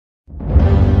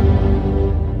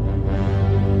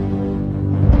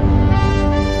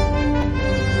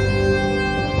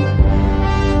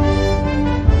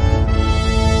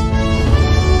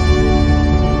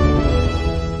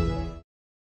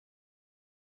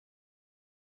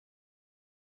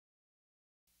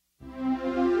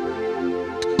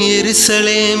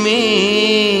எருசலேமே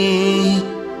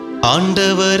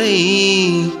ஆண்டவரை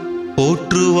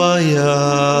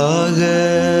போற்றுவாயாக.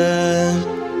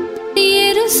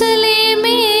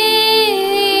 எருசலேமே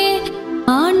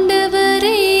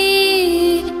ஆண்டவரை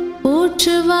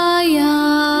போற்றுவாயாக.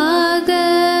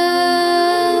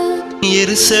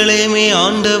 எருசலேமே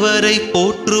ஆண்டவரை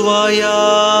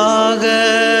போற்றுவாயாக.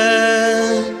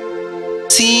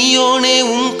 சீயோனே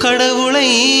உம் கடவுளை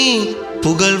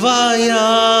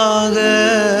புகழ்வாயாக.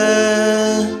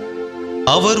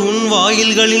 அவர் உன்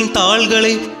வாயில்களின்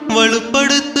தாள்களை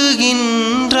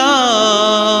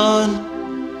வலுப்படுத்துகின்றார்.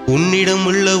 உன்னிடம்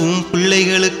உள்ள உம்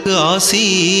பிள்ளைகளுக்கு ஆசி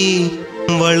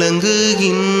வழங்குகின்றார்.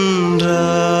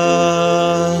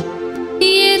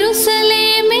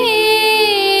 எருசலேமே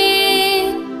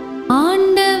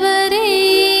ஆண்டவரை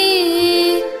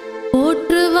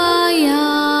போற்றுவாயாக.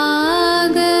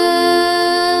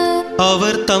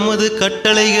 அவர் தமது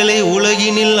கட்டளைகளை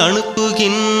உலகினில் அனுப்புகின்றார்.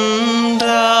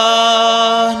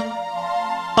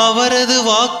 அவரது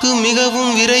வாக்கு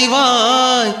மிகவும்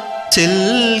விரைவாய்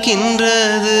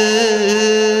செல்கின்றது.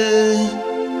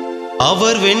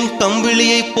 அவர்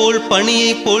வெண்கம்பிளியைப் போல்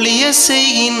பனியை பொழிய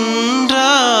செய்கின்றார்.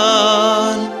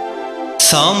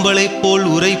 சாம்பலைப் போல்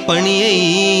உரை பனியை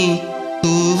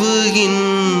தூவுகின்றார்.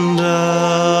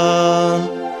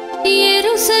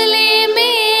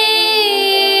 எருசலேமே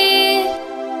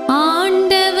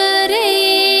ஆண்டவரை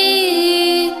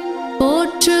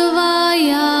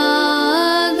போற்றுவாயாக.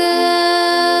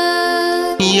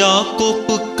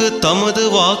 யாக்கோப்புக்கு தமது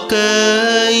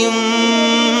வாக்கையும்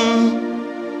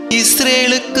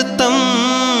இஸ்ரேலுக்கு தம்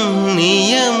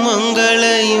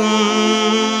நியமங்களையும்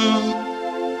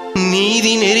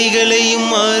நீதி நெறிகளையும்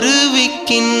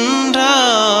அறிவிக்கின்றார்.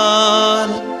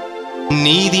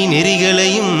 நீதி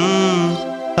நெறிகளையும்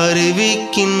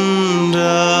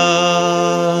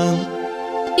அறிவிக்கின்றார்.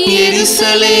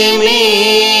 எருசலேமே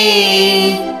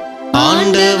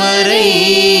ஆண்டவரை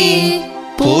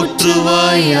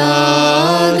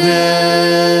போற்றுவாயாக.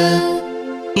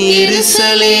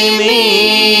 எருசலேமே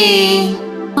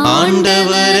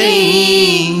ஆண்டவரை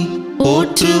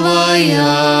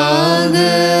போற்றுவாயாக.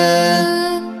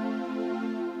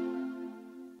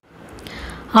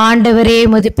 ஆண்டவரே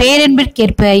உமது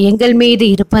பேரன்பிற்கேற்ப எங்கள் மீது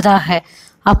இருப்பதாக.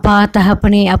 அப்பா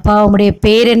தகப்பனே, அப்பா உம்முடைய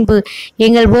பேரன்பு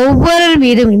எங்கள் ஒவ்வொரு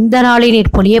மீதும் இந்த நாளில்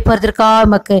நீர் பொழியப்படுவதற்காக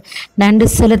உமக்கு நன்றி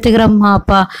செலுத்துகிறோம்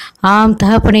அப்பா. ஆம்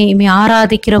தகப்பனே, இம்மை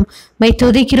ஆராதிக்கிறோம், மை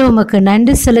துதிக்கிறோம், உமக்கு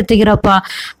நன்றி செலுத்துகிறோப்பா.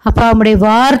 அப்பா உம்முடைய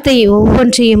வார்த்தை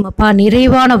ஒவ்வொன்றையும் அப்பா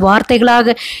நிறைவான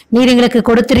வார்த்தைகளாக நீர் எங்களுக்கு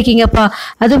கொடுத்திருக்கீங்கப்பா.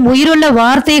 அதுவும் உயிருள்ள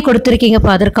வார்த்தையை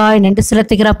கொடுத்திருக்கீங்கப்பா. அதற்காக நன்றி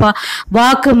செலுத்துகிறப்பா.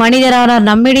 வாக்கு மனிதரானார்,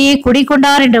 நம்மிடையே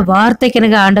குடிக்கொண்டார் என்ற வார்த்தைக்கு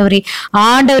எனக்கு ஆண்டவரே,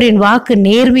 ஆண்டவரின் வாக்கு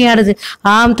நேர்மையானது.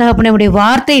 ஆம் தகப்பனே, உடைய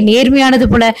வார்த்தை நேர்மையானது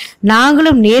போல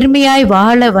நாங்களும் நேர்மையாய்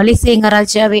வாழ வழி செய்யுங்க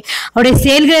ராஜாவே. அவருடைய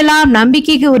செயல்கள் எல்லாம்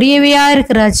நம்பிக்கைக்கு உரியவையா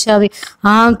இருக்கு ராஜாவே.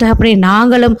 ஆம் தகப்பனே,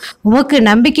 நாங்களும் உமக்கு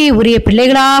நம்பிக்கை உரிய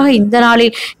பிள்ளைகளாக இந்த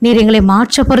நாளில் நீர் எங்களை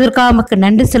மாற்ற போறதற்காக உமக்கு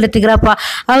நன்றி செலுத்துகிறாப்பா.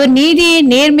 அவர் நீதியை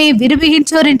நேர்மையை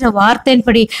விரும்புகின்றவர் என்ற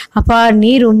வார்த்தையின்படி அப்பா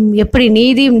நீர் எப்படி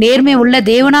நீதியும் நேர்மையும் உள்ள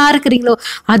தேவனா இருக்கிறீங்களோ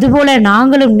அதுபோல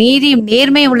நாங்களும் நீதியும்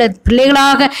நேர்மையும் உள்ள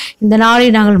பிள்ளைகளாக இந்த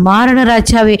நாளில் நாங்கள் மாறணும்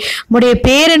ராஜாவே. உம்முடைய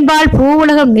பேரன்பால் பூ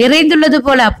உலகம் நிறைந்துள்ளது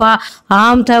போல அப்பா.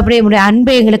 ஆம் தகப்பனே, உம்முடைய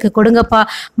அன்பை எங்களுக்கு கொடுங்கப்பா.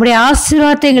 உம்முடைய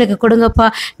ஆசீர்வாதத்தை எங்களுக்கு கொடுங்கப்பா.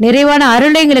 நிறைவான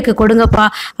அருளை எங்களுக்கு கொடுங்கப்பா.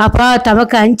 அப்பா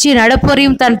தமக்கு அஞ்சி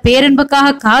நடப்போரையும் தன்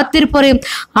பேரன்புக்காக காத்திருப்போரையும்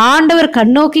ஆண்டவர்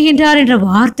கண்ணோக்குகின்றார் என்ற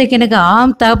வார்த்தைக்கு எனக்கு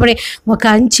ஆம் தகப்பனே, உமக்கு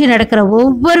அஞ்சி நடக்கிற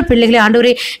ஒவ்வொரு பிள்ளைகளையும்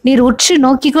ஆண்டவரே நீர் உற்று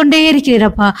நோக்கி கொண்டே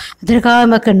இருக்கிறீரப்பா. அதற்காக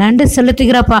உமக்கு நன்றி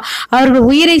செலுத்துகிறப்பா. அவர்கள்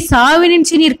உயிரை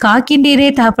சாவினின்றி நீர் காக்கின்றீரே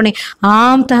தகப்பனே.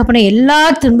 ஆம் தகப்பனே, எல்லா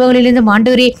துன்பங்களிலிருந்தும்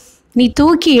ஆண்டவரே நீ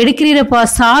தூக்கி எடுக்கிறீரப்பா.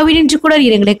 சாவி நின்று கூட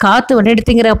நீர் எங்களை காத்து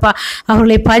வண்டெடுத்துங்கிறப்பா.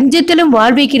 அவர்களை பஞ்சத்திலும்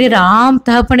வாழ்விக்கிறீர். ஆம்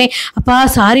தகப்பனே, அப்பா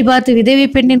சாரி பார்த்து விதவை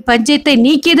பெண்ணின் பஞ்சத்தை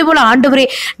நீக்கியது போல ஆண்டவரே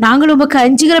நாங்கள் உமக்கு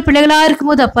அஞ்சுகிற பிள்ளைகளா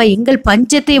இருக்கும்போது அப்பா எங்கள்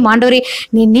பஞ்சத்தையும் ஆண்டவரே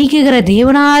நீ நீக்குகிற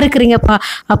தேவனா இருக்கிறீங்கப்பா.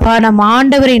 அப்பா நம்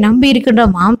ஆண்டவரை நம்பி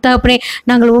இருக்கின்றோம். ஆம் தகப்பனே,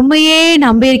 நாங்கள் உண்மையே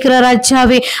நம்பி இருக்கிற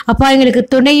ராஜாவே. அப்பா எங்களுக்கு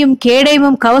துணையும்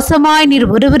கேடயமும் கவசமாய் நீர்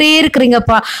ஒருவரே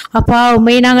இருக்கிறீங்கப்பா. அப்பா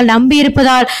உண்மையை நாங்கள் நம்பி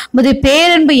இருப்பதால் உமது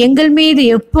பேரன்பு எங்கள் மீது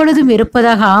எப்பொழுதும்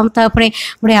இருப்பதாக. ஆம் தகப்பனே,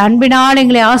 உடைய அன்பினால்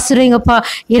எங்களை ஆசீர்வதிங்கப்பா.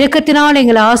 இரக்கத்தினால்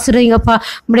எங்களை ஆசீர்வதிங்கப்பா.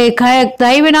 உடைய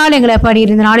தயவினால் எங்களை அப்பா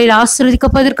நீர் இந்த நாளில்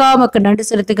ஆசீர்வதிக்கப்பதற்காக உமக்கு நன்றி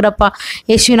செலுத்துகிறப்பா.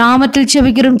 இயேசு நாமத்தில்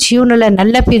ஜெபிக்கிறோம் ஜீவனுள்ள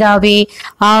நல்ல பிதாவே,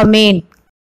 ஆமேன்.